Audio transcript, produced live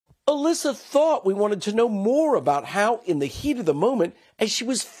Alyssa thought we wanted to know more about how, in the heat of the moment, as she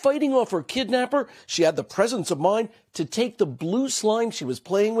was fighting off her kidnapper, she had the presence of mind to take the blue slime she was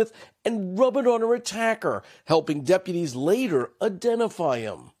playing with and rub it on her attacker, helping deputies later identify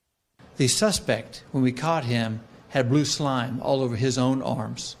him. The suspect, when we caught him, had blue slime all over his own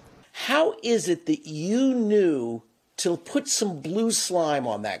arms. How is it that you knew to put some blue slime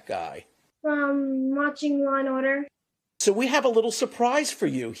on that guy? From watching Law & Order. So we have a little surprise for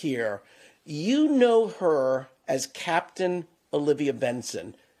you here. You know her as Captain Olivia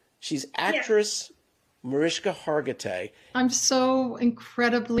Benson. She's actress Mariska Hargitay. I'm so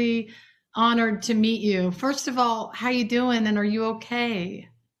incredibly honored to meet you. First of all, how you doing and are you okay?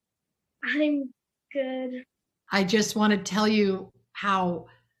 I'm good. I just want to tell you how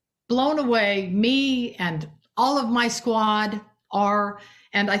blown away me and all of my squad are,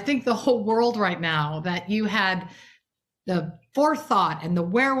 and I think the whole world right now, that you had the forethought and the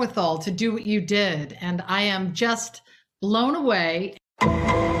wherewithal to do what you did. And I am just blown away.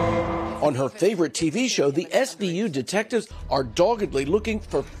 On her favorite TV show, the SVU detectives are doggedly looking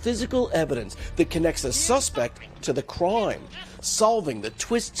for physical evidence that connects a suspect to the crime, solving the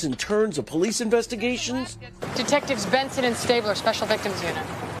twists and turns of police investigations. Detectives Benson and Stabler, Special Victims Unit.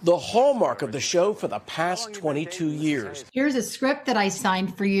 The hallmark of the show for the past 22 years. Here's a script that I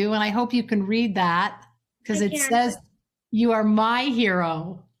signed for you, and I hope you can read that, because it says, "You are my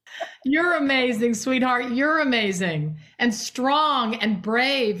hero." You're amazing, sweetheart. You're amazing and strong and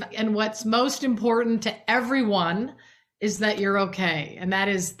brave. And what's most important to everyone is that you're okay. And that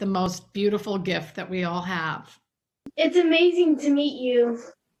is the most beautiful gift that we all have. It's amazing to meet you.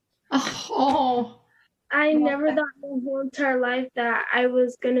 Oh. I never thought in my whole entire life that I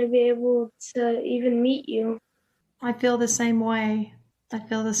was going to be able to even meet you. I feel the same way. I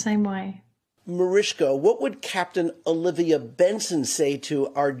feel the same way. Mariska, what would Captain Olivia Benson say to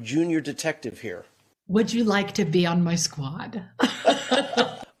our junior detective here? Would you like to be on my squad?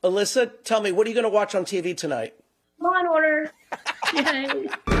 Alyssa, tell me, what are you going to watch on TV tonight? Law & Order. Yay.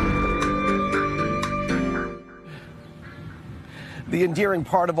 The endearing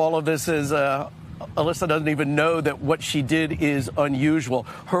part of all of this is Alyssa doesn't even know that what she did is unusual.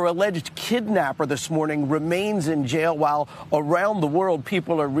 Her alleged kidnapper this morning remains in jail, while around the world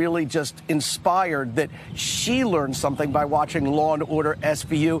people are really just inspired that she learned something by watching Law & Order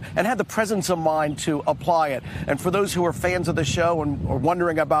SVU and had the presence of mind to apply it. And for those who are fans of the show and are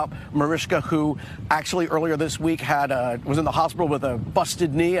wondering about Mariska, who actually earlier this week was in the hospital with a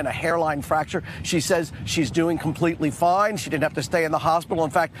busted knee and a hairline fracture, she says she's doing completely fine. She didn't have to stay in the hospital.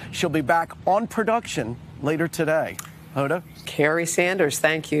 In fact, she'll be back on production later today. Hoda? Carrie Sanders,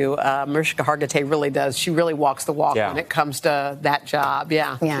 thank you. Mariska Hargitay really does. She really walks the walk when it comes to that job.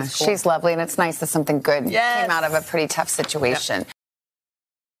 Yeah. Yeah, she's lovely, and it's nice that something good came out of a pretty tough situation.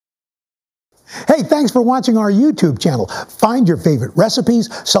 Hey, thanks for watching our YouTube channel. Find your favorite recipes,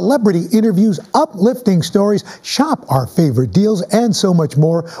 celebrity interviews, uplifting stories, shop our favorite deals, and so much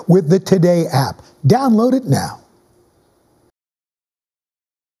more with the Today app. Download it now.